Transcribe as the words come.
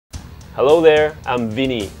Hello there, I'm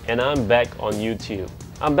Vinny and I'm back on YouTube.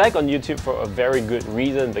 I'm back on YouTube for a very good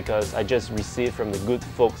reason because I just received from the good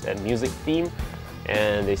folks at Music Theme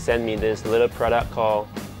and they sent me this little product called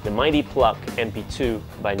the Mighty Plug Mp-2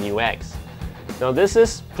 by NUX. Now this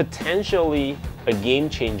is potentially a game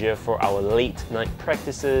changer for our late night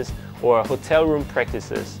practices or hotel room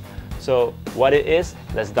practices. So what it is,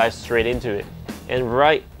 let's dive straight into it. And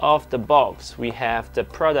right off the box we have the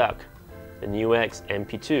product, the NUX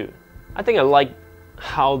Mp-2. I think I like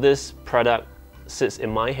how this product sits in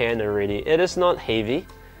my hand already. It is not heavy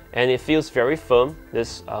and it feels very firm.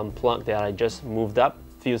 This plug that I just moved up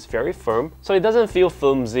feels very firm. So it doesn't feel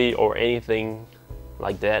flimsy or anything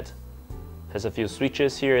like that. Has a few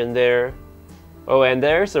switches here and there. Oh, and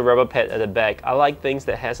there's a rubber pad at the back. I like things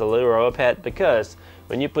that has a little rubber pad because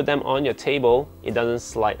when you put them on your table, it doesn't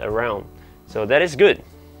slide around. So that is good.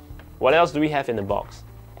 What else do we have in the box?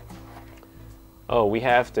 Oh, we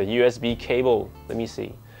have the USB cable. Let me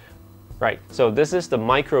see. Right, so this is the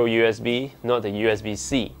micro USB, not the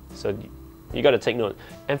USB-C. So you got to take note.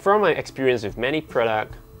 And from my experience with many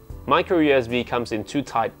products, micro USB comes in two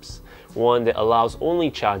types. One that allows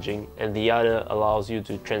only charging and the other allows you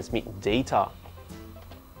to transmit data.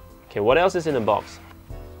 Okay, what else is in the box?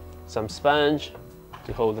 Some sponge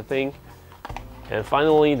to hold the thing. And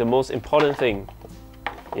finally, the most important thing.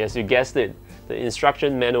 Yes, you guessed it, the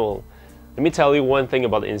instruction manual. Let me tell you one thing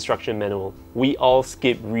about the instruction manual. We all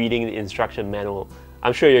skip reading the instruction manual.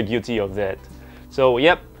 I'm sure you're guilty of that. So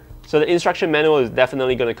yep, so the instruction manual is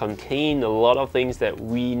definitely going to contain a lot of things that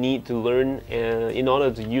we need to learn in order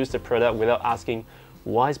to use the product without asking,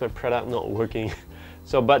 why is my product not working?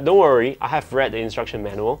 So, but don't worry, I have read the instruction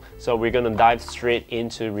manual, so we're going to dive straight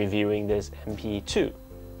into reviewing this Mp-2.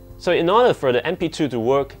 So in order for the Mp-2 to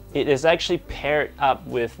work, it is actually paired up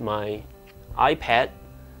with my iPad.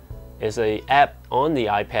 It's an app on the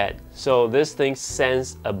iPad. So this thing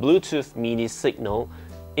sends a Bluetooth MIDI signal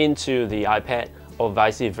into the iPad or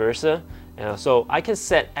vice versa. So I can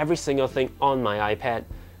set every single thing on my iPad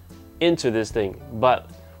into this thing. But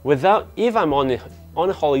without, if I'm on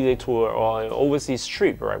a holiday tour or an overseas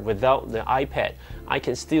trip, right, without the iPad, I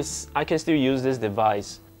can still use this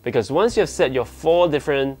device. Because once you have set your 4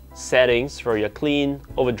 different settings for your clean,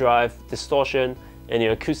 overdrive, distortion, and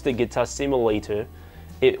your acoustic guitar simulator,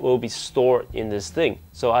 it will be stored in this thing.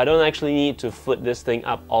 So I don't actually need to flip this thing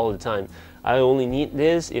up all the time. I only need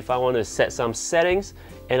this if I want to set some settings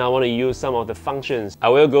and I want to use some of the functions. I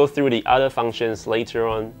will go through the other functions later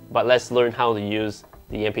on, but let's learn how to use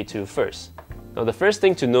the Mp-2 first. Now the first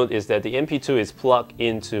thing to note is that the Mp-2 is plugged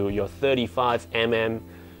into your 35mm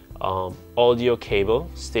audio cable,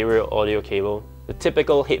 stereo audio cable, the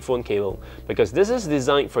typical headphone cable, because this is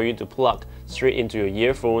designed for you to plug straight into your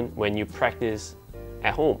earphone when you practice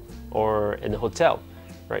at home or in the hotel,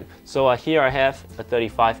 right? So here I have a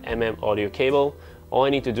 35mm audio cable. All I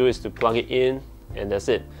need to do is to plug it in and that's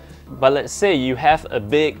it. But let's say you have a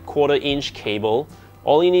big 1/4" cable.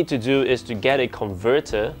 All you need to do is to get a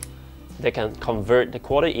converter that can convert the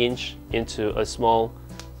 1/4" into a small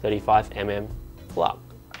 35mm plug,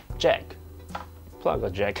 jack. Plug or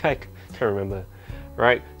jack, I can't remember.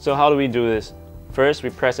 Right, so how do we do this? First, we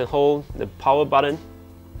press and hold the power button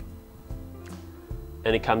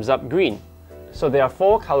and it comes up green. So there are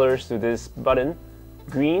 4 colors to this button: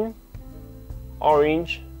 green,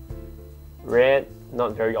 orange, red,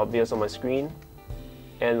 not very obvious on my screen,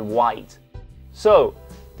 and white. So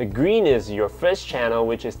the green is your first channel,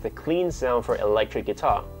 which is the clean sound for electric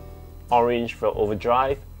guitar, orange for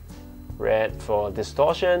overdrive, red for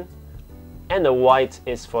distortion, and the white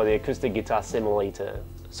is for the acoustic guitar simulator.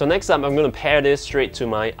 So next up, I'm going to pair this straight to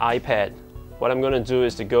my iPad. What I'm going to do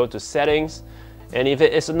is to go to settings, and if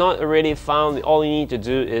it is not already found, all you need to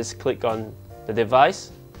do is click on the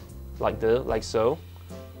device, like so.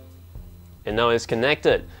 And now it's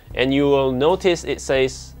connected. And you will notice it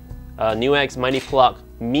says NUX Mighty Plug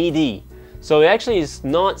MIDI. So it actually is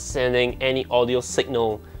not sending any audio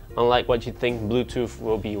signal, unlike what you think Bluetooth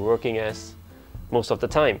will be working as most of the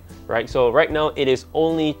time, right? So right now it is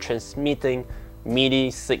only transmitting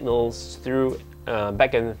MIDI signals through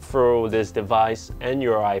back and through this device and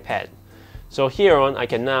your iPad. So here on, I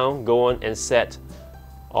can now go on and set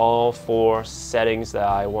all 4 settings that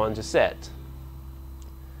I want to set.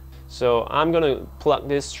 So I'm going to plug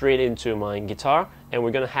this straight into my guitar and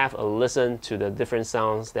we're going to have a listen to the different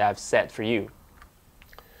sounds that I've set for you.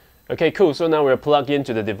 Okay, cool. So now we're plugged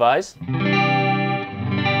into the device.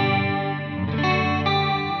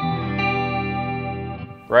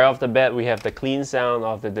 Right off the bat, we have the clean sound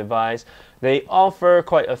of the device. They offer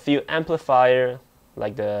quite a few amplifiers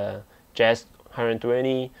like the Jazz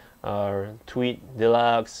 120, Tweet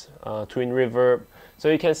Deluxe, Twin Reverb. So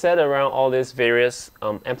you can set around all these various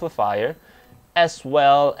amplifier as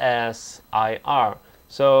well as IR.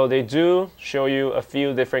 So they do show you a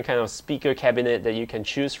few different kind of speaker cabinet that you can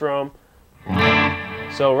choose from.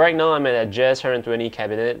 So right now I'm at a Jazz 120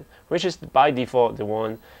 cabinet, which is by default the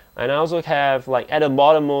one. And I also have, like, at the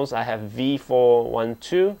bottommost, I have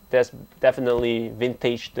V412. That's definitely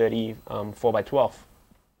vintage 30 4x12.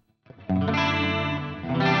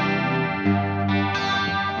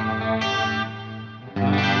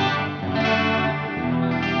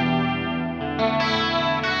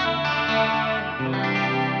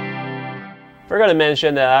 Forgot to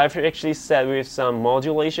mention that I've actually set with some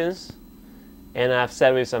modulations, and I've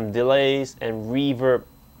set with some delays and reverb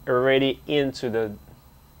already into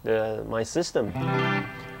my system.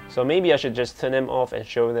 So maybe I should just turn them off and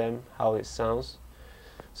show them how it sounds.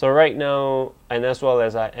 So right now, and as well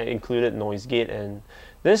as I included noise gate, and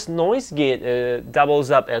this noise gate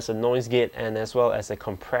doubles up as a noise gate and as well as a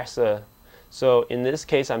compressor. So in this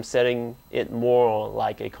case, I'm setting it more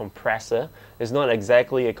like a compressor. It's not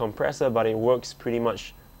exactly a compressor, but it works pretty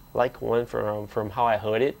much like one from how I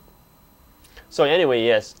heard it. So anyway,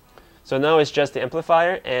 yes. So now it's just the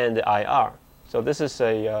amplifier and the IR. So this is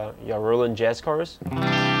a your Roland Jazz Chorus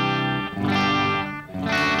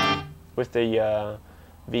with the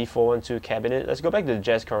V412 cabinet. Let's go back to the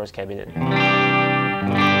Jazz Chorus cabinet.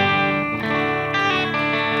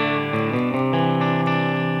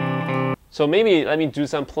 So maybe let me do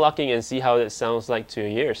some plucking and see how it sounds like to your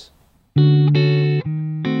ears.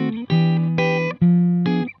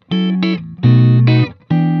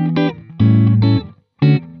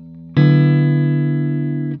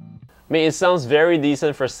 I mean, it sounds very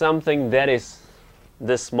decent for something that is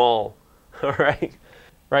this small. Alright?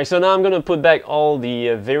 Right, so now I'm going to put back all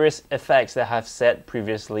the various effects that I've set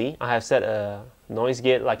previously. I have set a noise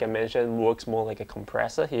gate, like I mentioned, works more like a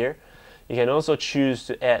compressor here. You can also choose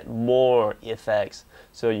to add more effects.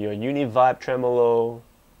 So your Univibe, tremolo,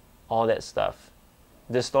 all that stuff.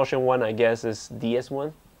 Distortion one, I guess, is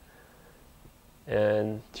DS1.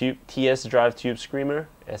 And TS drive, tube screamer,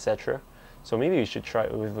 etc. So maybe you should try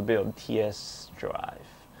it with a bit of TS drive.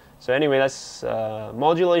 So anyway, that's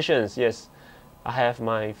modulations. Yes, I have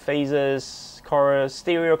my phases, chorus,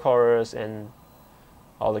 stereo chorus, and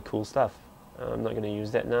all the cool stuff. I'm not going to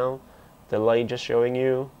use that now. Delay, just showing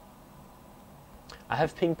you. I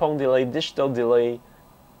have ping pong delay, digital delay,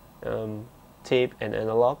 tape and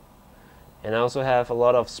analog. And I also have a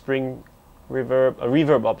lot of spring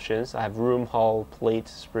reverb options. I have room, hall, plate,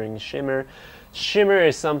 spring, shimmer. Shimmer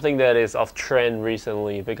is something that is of trend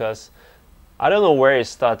recently because I don't know where it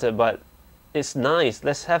started, but it's nice.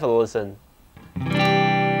 Let's have a listen.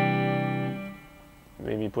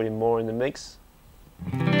 Maybe putting more in the mix.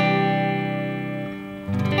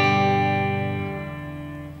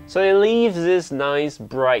 So it leaves this nice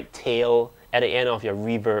bright tail at the end of your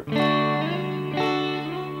reverb.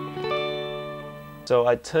 So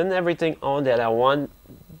I turn everything on that I want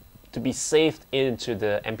to be saved into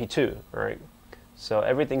the Mp-2, right? So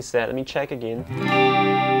everything's set. Let me check again.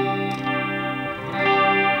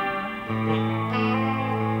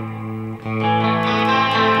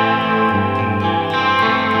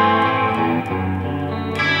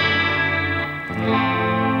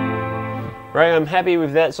 Right, I'm happy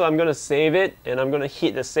with that, so I'm going to save it and I'm going to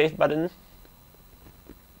hit the save button.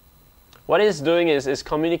 What it's doing is it's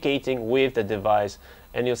communicating with the device,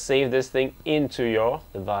 and you'll save this thing into your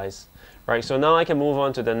device. Right, so now I can move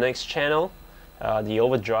on to the next channel, the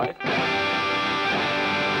overdrive.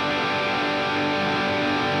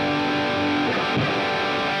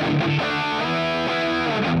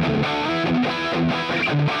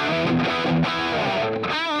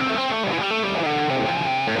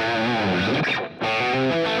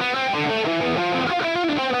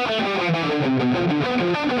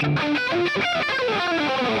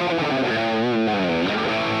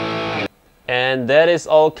 And that is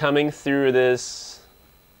all coming through this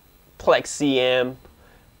Plexi amp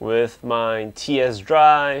with my TS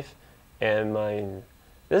drive and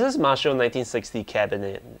this is Marshall 1960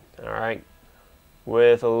 cabinet, alright,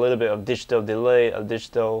 with a little bit of digital delay,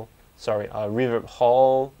 reverb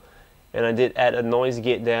hall, and I did add a noise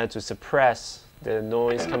gate there to suppress the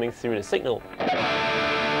noise coming through the signal.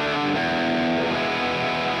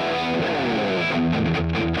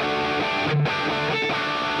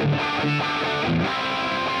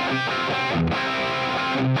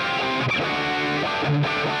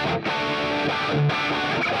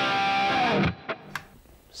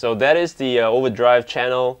 So that is the overdrive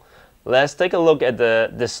channel. Let's take a look at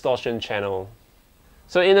the distortion channel.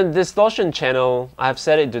 So in the distortion channel, I've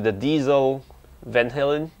set it to the Diesel Van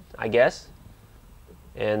Halen. I guess.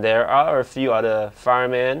 And there are a few other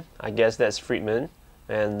firemen, I guess that's Friedman.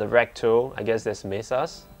 And the recto, I guess that's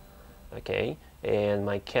Mesas. Okay, and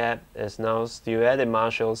my cap is now still at the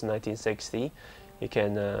Marshall's 1960. You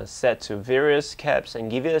can set to various caps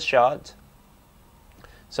and give it a shot.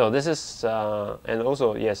 So this is, and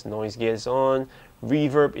also, yes, noise gate is on,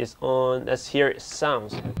 reverb is on. Let's hear it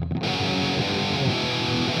sounds.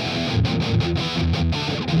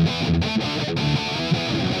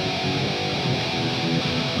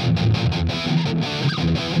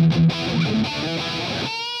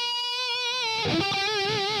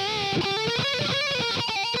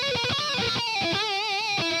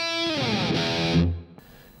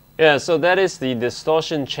 Yeah, so that is the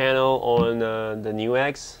distortion channel on the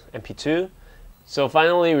NUX Mp-2. So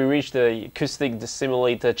finally we reached the acoustic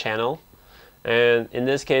simulator channel, and in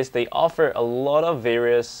this case they offer a lot of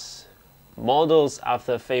various models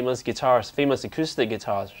after famous guitars, famous acoustic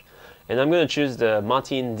guitars. And I'm going to choose the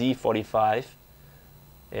Martin D45,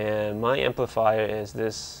 and my amplifier is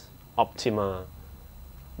this Optima.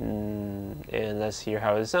 And let's hear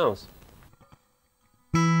how it sounds.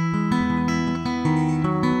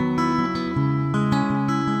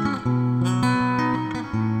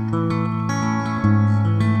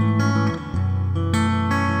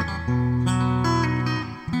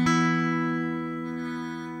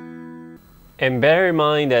 And bear in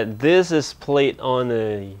mind that this is played on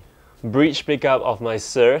a bridge pickup of my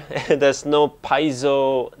Sir, and there's no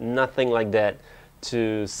piezo, nothing like that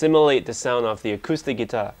to simulate the sound of the acoustic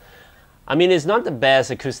guitar. I mean, it's not the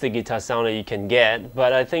best acoustic guitar sound that you can get,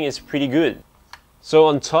 but I think it's pretty good. So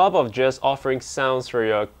on top of just offering sounds for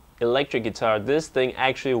your electric guitar, this thing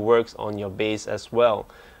actually works on your bass as well.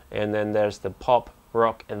 And then there's the pop,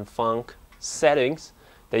 rock and funk settings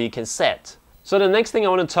that you can set. So the next thing I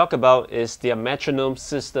want to talk about is their metronome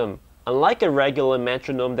system. Unlike a regular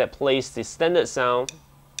metronome that plays the standard sound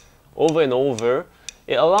over and over,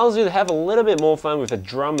 it allows you to have a little bit more fun with a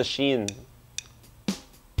drum machine.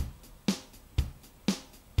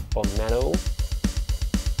 For metal,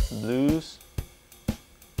 blues,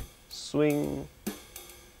 swing,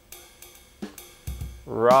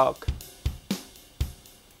 rock,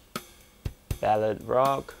 ballad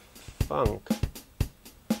rock, funk,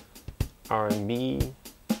 R&B,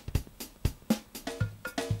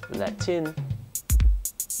 Latin,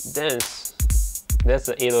 dance. That's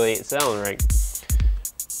the 808 sound, right?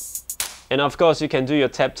 And of course you can do your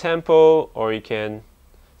tap tempo, or you can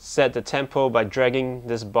set the tempo by dragging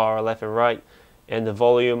this bar left and right, and the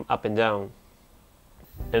volume up and down.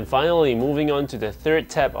 And finally, moving on to the third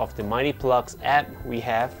tab of the Mighty Plugs app, we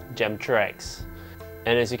have Jam Tracks.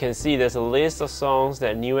 And as you can see, there's a list of songs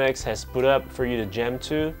that NUX has put up for you to jam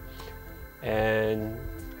to. And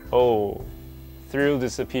oh, thrill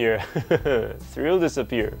disappear. Thrill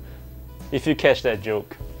disappear, if you catch that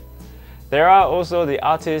joke. There are also the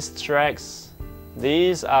artist tracks.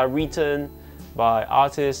 These are written by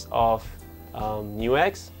artists of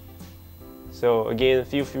NUX. So again,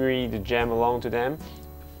 feel free to jam along to them.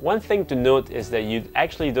 One thing to note is that you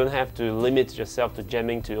actually don't have to limit yourself to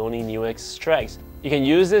jamming to only NUX tracks. You can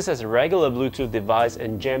use this as a regular Bluetooth device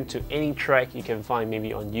and jam to any track you can find,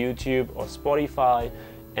 maybe on YouTube or Spotify,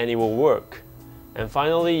 and it will work. And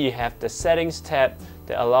finally, you have the settings tab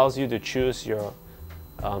that allows you to choose your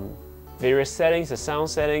various settings, the sound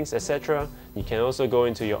settings, etc. You can also go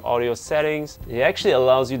into your audio settings. It actually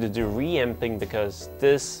allows you to do reamping, because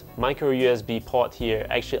this micro USB port here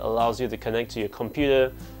actually allows you to connect to your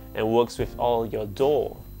computer and works with all your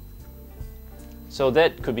DAW. So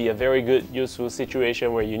that could be a very good, useful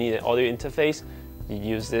situation where you need an audio interface. You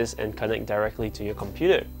use this and connect directly to your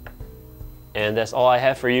computer. And that's all I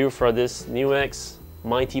have for you for this NUX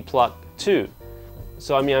Mighty Plug 2.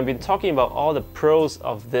 So I mean, I've been talking about all the pros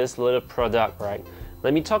of this little product, right?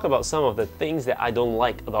 Let me talk about some of the things that I don't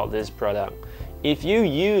like about this product. If you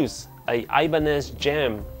use a Ibanez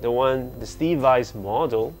Jam, the Steve Vai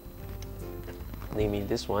model, namely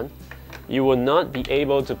this one, you will not be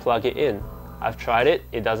able to plug it in. I've tried it,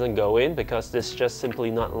 it doesn't go in because this is just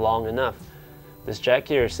simply not long enough. This jack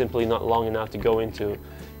here is simply not long enough to go into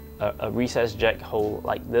a recessed jack hole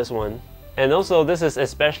like this one. And also, this is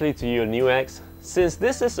especially to you NUX. Since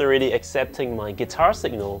this is already accepting my guitar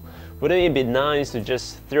signal, wouldn't it be nice to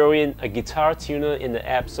just throw in a guitar tuner in the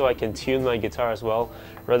app so I can tune my guitar as well,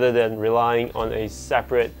 rather than relying on a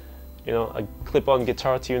separate, a clip-on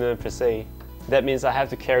guitar tuner per se. That means I have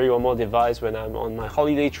to carry one more device when I'm on my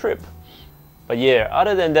holiday trip. But yeah,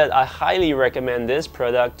 other than that, I highly recommend this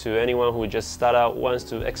product to anyone who just start out, wants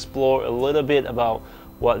to explore a little bit about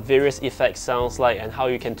what various effects sounds like and how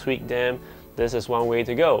you can tweak them. This is one way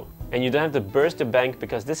to go. and you don't have to burst the bank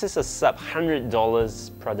because this is a sub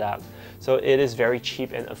 $100 product. So it is very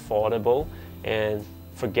cheap and affordable and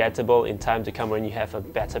forgettable in time to come when you have a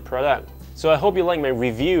better product. So I hope you like my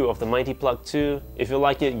review of the Mighty Plug 2. If you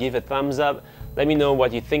like it, give a thumbs up. Let me know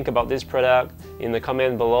what you think about this product in the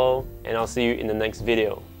comment below, and I'll see you in the next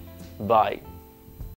video. Bye.